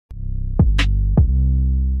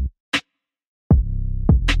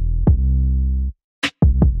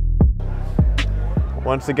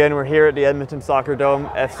Once again, we're here at the Edmonton Soccer Dome,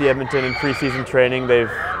 FC Edmonton in preseason training.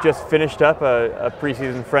 They've just finished up a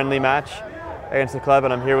preseason friendly match against the club,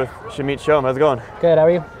 and I'm here with Shamit Shome. How's it going? Good, how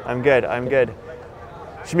are you? I'm good.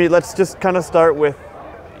 Shamit, let's just kind of start with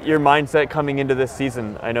your mindset coming into this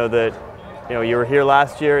season. I know that you were here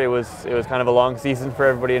last year. It was kind of a long season for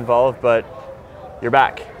everybody involved, but you're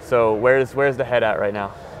back. So where's the head at right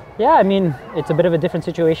now? Yeah, I mean, it's a bit of a different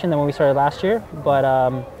situation than when we started last year, but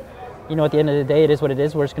at the end of the day, it is what it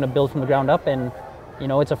is. We're just going to build from the ground up, and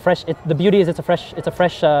it's a fresh. The beauty is it's a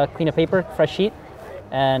fresh clean of paper, fresh sheet,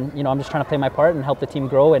 and I'm just trying to play my part and help the team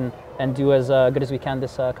grow and do as good as we can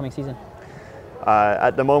this coming season.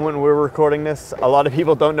 At the moment we're recording this, a lot of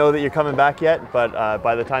people don't know that you're coming back yet, but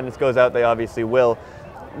by the time this goes out, they obviously will.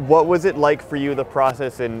 What was it like for you, the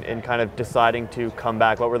process in kind of deciding to come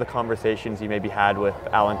back? What were the conversations you maybe had with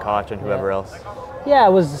Alan Koch and whoever else? Yeah,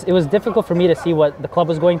 it was difficult for me to see what the club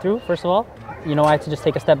was going through, first of all. I had to just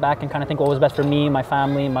take a step back and kind of think what was best for me, my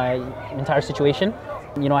family, my entire situation.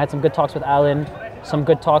 I had some good talks with Alan, some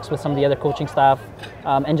good talks with some of the other coaching staff,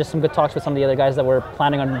 and just some good talks with some of the other guys that were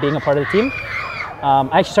planning on being a part of the team.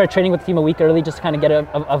 I actually started training with the team a week early just to kind of get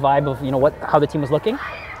a vibe of how the team was looking.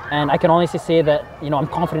 And I can honestly say that I'm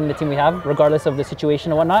confident in the team we have, regardless of the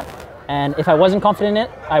situation and whatnot. And if I wasn't confident in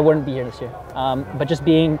it, I wouldn't be here this year. But just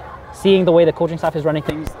seeing the way the coaching staff is running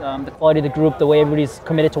things, the quality of the group, the way everybody's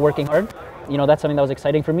committed to working hard, that's something that was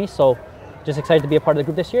exciting for me. So just excited to be a part of the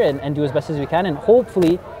group this year and do as best as we can, and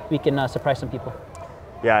hopefully we can surprise some people.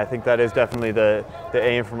 Yeah, I think that is definitely the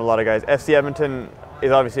aim from a lot of guys. FC Edmonton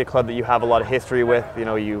is obviously a club that you have a lot of history with.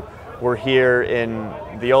 You were here in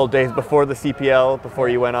the old days before the CPL, before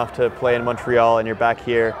you went off to play in Montreal, and you're back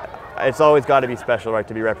here. It's always got to be special, right,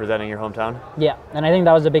 to be representing your hometown? Yeah, and I think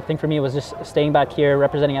that was a big thing for me, was just staying back here,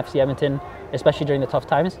 representing FC Edmonton, especially during the tough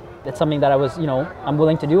times. It's something that I'm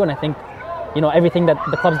willing to do, and I think, everything that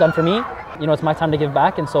the club's done for me, it's my time to give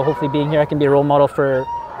back, and so hopefully being here I can be a role model for,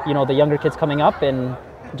 the younger kids coming up, and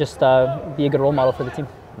just be a good role model for the team.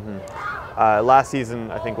 Mm-hmm. Last season,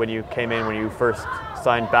 I think when you came in, when you first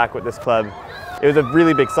signed back with this club, it was a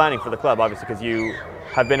really big signing for the club, obviously, because you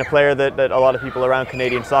have been a player that a lot of people around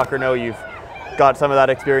Canadian soccer know. You've got some of that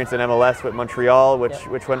experience in MLS with Montreal,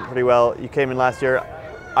 which went pretty well. You came in last year.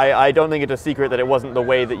 I don't think it's a secret that it wasn't the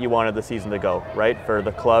way that you wanted the season to go, right? For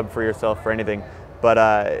the club, for yourself, for anything.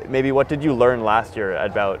 But maybe what did you learn last year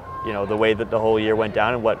about the way that the whole year went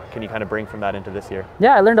down, and what can you kind of bring from that into this year?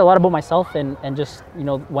 Yeah, I learned a lot about myself, and just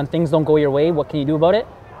when things don't go your way, what can you do about it?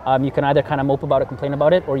 You can either kind of mope about it, complain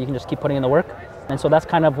about it, or you can just keep putting in the work. And so that's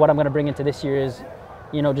kind of what I'm going to bring into this year is,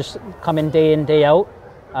 just come in, day out,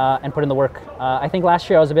 and put in the work. I think last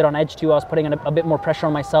year I was a bit on edge too. I was putting a bit more pressure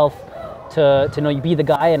on myself to be the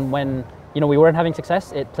guy, and when we weren't having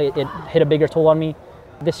success, it hit a bigger toll on me.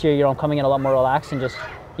 This year, I'm coming in a lot more relaxed and just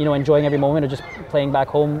enjoying every moment of just playing back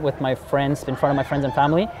home with my friends, in front of my friends and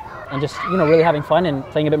family, and just really having fun and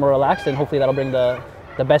playing a bit more relaxed, and hopefully that'll bring the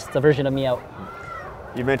best version of me out.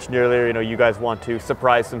 You mentioned earlier, you guys want to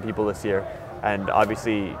surprise some people this year, and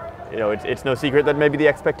obviously, it's no secret that maybe the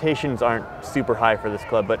expectations aren't super high for this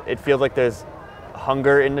club, but it feels like there's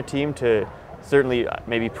hunger in the team to certainly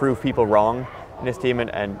maybe prove people wrong in this team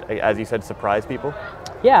and as you said, surprise people.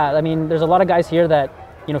 Yeah, I mean, there's a lot of guys here that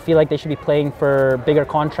feel like they should be playing for bigger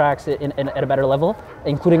contracts at a better level,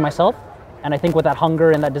 including myself. And I think with that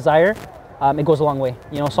hunger and that desire, it goes a long way.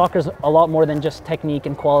 Soccer's a lot more than just technique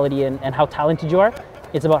and quality and how talented you are.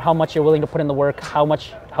 It's about how much you're willing to put in the work, how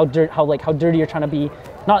dirty you're trying to be.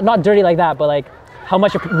 Not dirty like that, but like how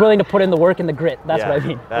much you're willing to put in the work and the grit. That's what I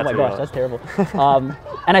mean. Oh my gosh, that's terrible.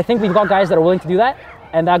 And I think we've got guys that are willing to do that,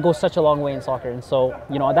 and that goes such a long way in soccer. And so,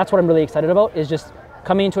 that's what I'm really excited about, is just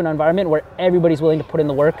coming into an environment where everybody's willing to put in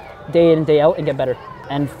the work day in and day out and get better.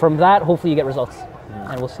 And from that, hopefully you get results,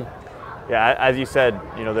 and we'll see. Yeah, as you said,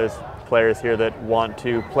 there's players here that want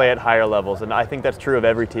to play at higher levels, and I think that's true of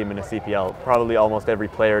every team in the CPL. Probably almost every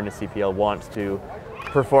player in the CPL wants to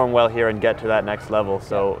perform well here and get to that next level.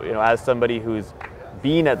 So, as somebody who's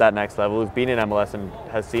been at that next level, who's been in MLS and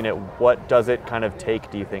has seen it, what does it kind of take,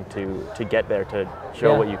 do you think, to get there, to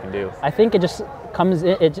show what you can do? I think it just comes,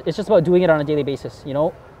 it's just about doing it on a daily basis.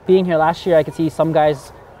 Being here last year, I could see some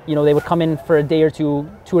guys, they would come in for a day or two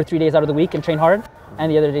or 3 days out of the week and train hard,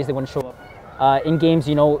 and the other days they wouldn't show up. In games,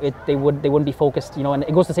 they wouldn't be focused, and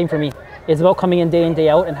it goes the same for me. It's about coming in, day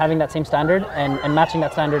out, and having that same standard and matching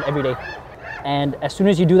that standard every day. And as soon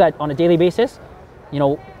as you do that on a daily basis,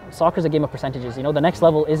 soccer's a game of percentages. The next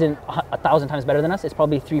level isn't 1,000 times better than us. It's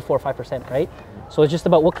probably 3, 4, 5%, right? So it's just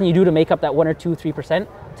about what can you do to make up that 1 or 2, 3%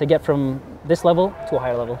 to get from this level to a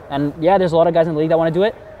higher level. And yeah, there's a lot of guys in the league that want to do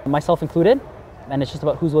it, myself included. And it's just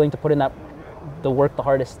about who's willing to put in that the work the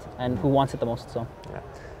hardest and who wants it the most. So.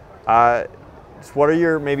 Yeah. So what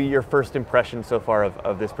are maybe your first impressions so far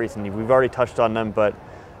of this preseason? We've already touched on them, but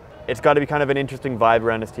it's got to be kind of an interesting vibe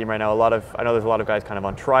around this team right now. I know there's a lot of guys kind of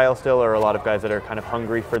on trial still, or a lot of guys that are kind of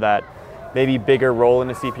hungry for that maybe bigger role in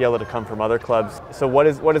the CPL that have come from other clubs. So what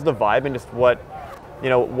is the vibe, and just what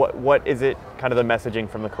is it, kind of the messaging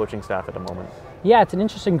from the coaching staff at the moment? Yeah, it's an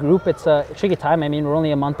interesting group. It's a tricky time. I mean, we're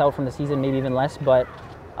only a month out from the season, maybe even less, but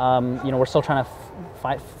we're still trying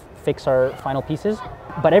to fix our final pieces.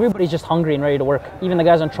 But everybody's just hungry and ready to work. Even the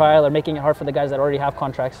guys on trial are making it hard for the guys that already have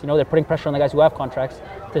contracts. They're putting pressure on the guys who have contracts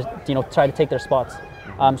to try to take their spots.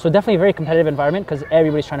 So definitely a very competitive environment because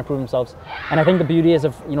everybody's trying to prove themselves. And I think the beauty is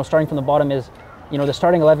of starting from the bottom is the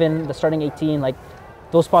starting 11, the starting 18, like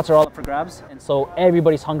those spots are all up for grabs. And so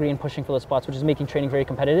everybody's hungry and pushing for those spots, which is making training very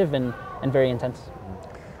competitive and very intense.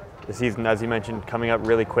 The season, as you mentioned, coming up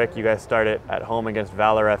really quick. You guys start it at home against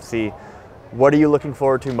Valor FC. What are you looking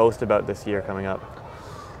forward to most about this year coming up?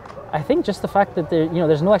 I think just the fact that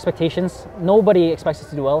there's no expectations. Nobody expects us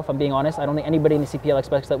to do well, if I'm being honest. I don't think anybody in the CPL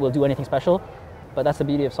expects that we'll do anything special. But that's the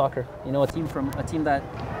beauty of soccer. A team that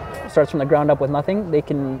starts from the ground up with nothing, they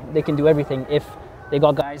can do everything if they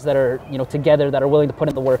got guys that are together, that are willing to put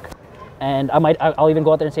in the work. And I'll even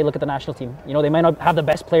go out there and say, look at the national team. They might not have the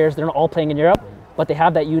best players. They're not all playing in Europe, but they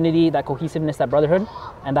have that unity, that cohesiveness, that brotherhood,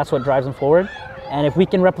 and that's what drives them forward. And if we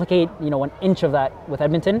can replicate, an inch of that with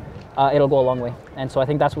Edmonton, it'll go a long way. And so I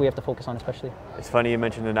think that's what we have to focus on, especially. It's funny you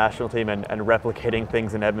mentioned the national team and replicating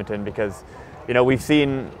things in Edmonton, because, we've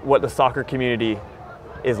seen what the soccer community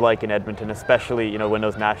is like in Edmonton, especially, when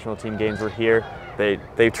those national team games were here.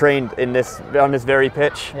 They trained on this very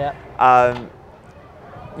pitch. Yeah.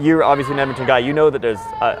 You're obviously an Edmonton guy. You know that there's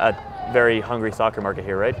a very hungry soccer market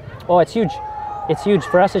here, right? Oh, it's huge. It's huge.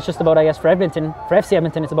 For us, it's just about, I guess, for Edmonton, for FC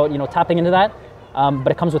Edmonton, it's about, tapping into that.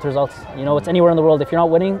 But it comes with results. It's anywhere in the world. If you're not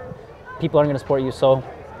winning, people aren't going to support you. So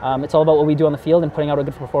it's all about what we do on the field and putting out a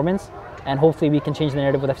good performance. And hopefully we can change the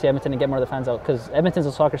narrative with FC Edmonton and get more of the fans out. Because Edmonton's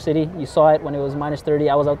a soccer city. You saw it when it was -30.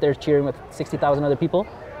 I was out there cheering with 60,000 other people.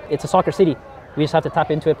 It's a soccer city. We just have to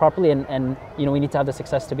tap into it properly, and we need to have the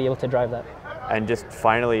success to be able to drive that. And just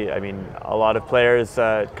finally, I mean, a lot of players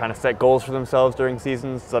kind of set goals for themselves during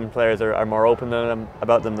seasons. Some players are more open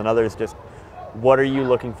about them than others. Just what are you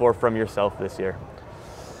looking for from yourself this year?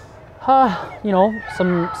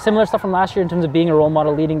 Some similar stuff from last year in terms of being a role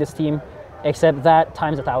model, leading this team, except that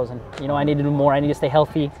times 1,000. I need to do more. I need to stay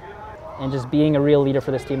healthy and just being a real leader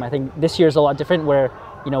for this team. I think this year is a lot different where,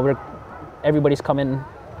 everybody's coming,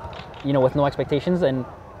 with no expectations. And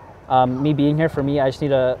me being here, for me, I just need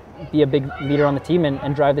to be a big leader on the team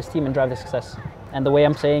and drive this team and drive the success. And the way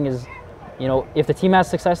I'm saying is, if the team has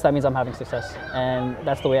success, that means I'm having success. And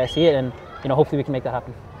that's the way I see it. And, hopefully we can make that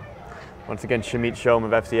happen. Once again, Shamit Shome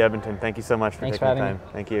of FC Edmonton, thank you so much for taking the time. Me.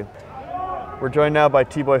 Thank you. We're joined now by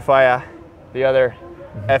T-Boy Fayia, the other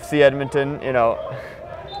FC Edmonton,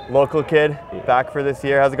 local kid, back for this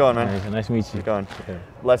year. How's it going, man? Nice to meet you. How's it going? Yeah.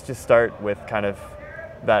 Let's just start with kind of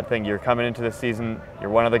that thing. You're coming into this season, you're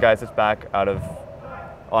one of the guys that's back out of,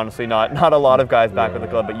 honestly, not a lot of guys back with the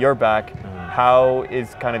club, but you're back. How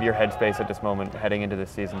is kind of your headspace at this moment heading into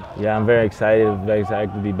this season? Yeah, I'm very excited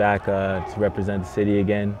to be back to represent the city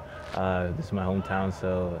again. This is my hometown,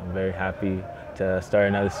 so I'm very happy to start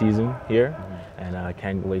another season here, and I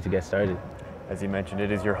can't wait to get started. As you mentioned,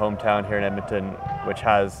 it is your hometown here in Edmonton, which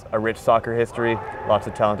has a rich soccer history. Lots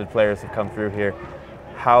of talented players have come through here.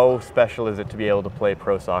 How special is it to be able to play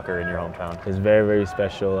pro soccer in your hometown? It's very, very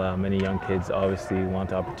special. Many young kids obviously want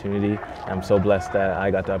the opportunity. I'm so blessed that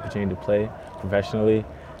I got the opportunity to play professionally,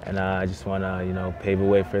 and I just want to, pave a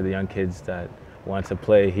way for the young kids that want to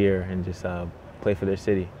play here and just play for their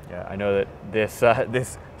city. Yeah, I know that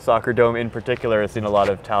this soccer dome in particular has seen a lot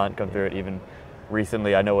of talent come through it. Even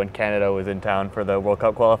recently, I know when Canada was in town for the World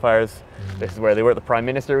Cup qualifiers, this is where they were. The Prime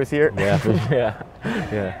Minister was here. Yeah.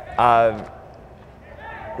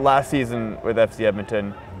 Last season with FC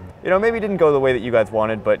Edmonton, maybe didn't go the way that you guys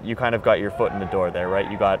wanted, but you kind of got your foot in the door there, right?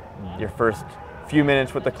 You got your first few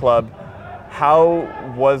minutes with the club.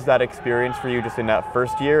 How was that experience for you just in that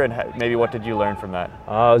first year, and maybe what did you learn from that?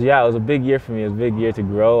 Yeah, it was a big year for me. It was a big year to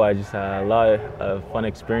grow. I just had a lot of fun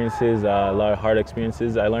experiences, a lot of hard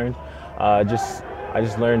experiences I learned. I just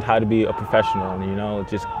learned how to be a professional, and,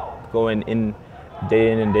 just going in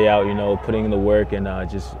and day out, putting in the work and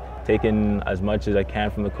just taking as much as I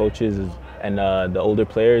can from the coaches and the older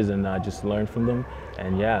players, and just learn from them.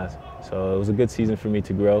 And yeah, so it was a good season for me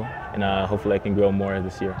to grow, and hopefully I can grow more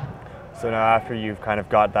this year. So now after you've kind of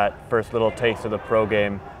got that first little taste of the pro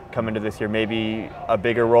game come into this year, maybe a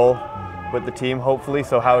bigger role with the team, hopefully.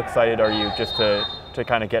 So how excited are you just to to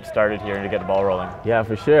kind of get started here and to get the ball rolling? Yeah,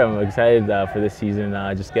 for sure. I'm excited for this season.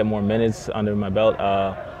 Just get more minutes under my belt.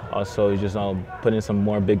 Also, just put in some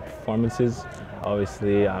more big performances.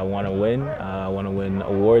 Obviously, I want to win. I want to win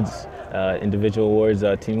awards, individual awards,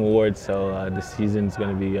 team awards. So this season is going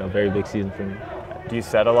to be a very big season for me. Do you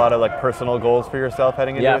set a lot of personal goals for yourself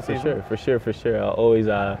heading into the season? Yeah, for sure. Always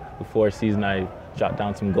before a season, I jot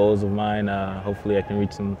down some goals of mine. Hopefully, I can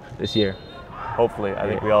reach them this year. Hopefully, I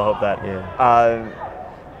think we all hope that. Yeah.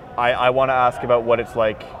 I want to ask about what it's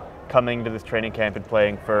like coming to this training camp and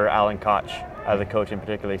playing for Alan Koch as a coach in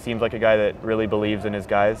particular. He seems like a guy that really believes in his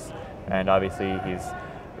guys, and obviously he's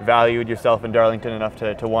valued yourself in Darlington enough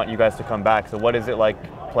to want you guys to come back. So what is it like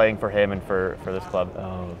playing for him and for this club?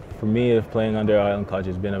 For me, playing under Alan Koch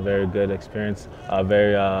has been a very good experience. I've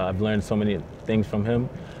learned so many things from him.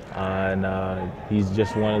 And he's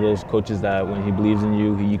just one of those coaches that when he believes in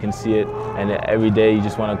you, you can see it, and every day you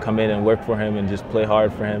just want to come in and work for him and just play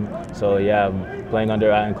hard for him. So yeah, playing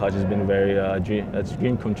under Alan Koch has been a very that's a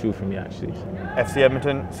dream come true for me, actually. FC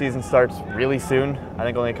Edmonton season starts really soon. I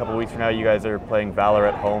think only a couple of weeks from now you guys are playing Valor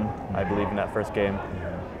at home, I believe, in that first game.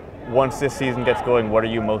 Once this season gets going, what are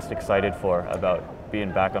you most excited for about being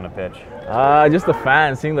back on the pitch? Just the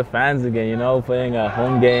fans, seeing the fans again, playing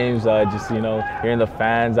home games, just, hearing the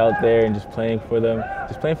fans out there and just playing for them,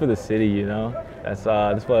 just playing for the city, That's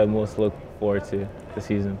what I most look forward to this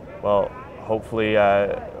season. Well, hopefully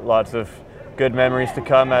lots of good memories to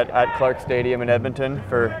come at Clarke Stadium in Edmonton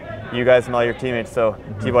for you guys and all your teammates. So,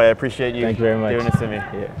 T-Boy, I appreciate you Thank you very much. doing this to me.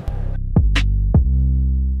 Yeah.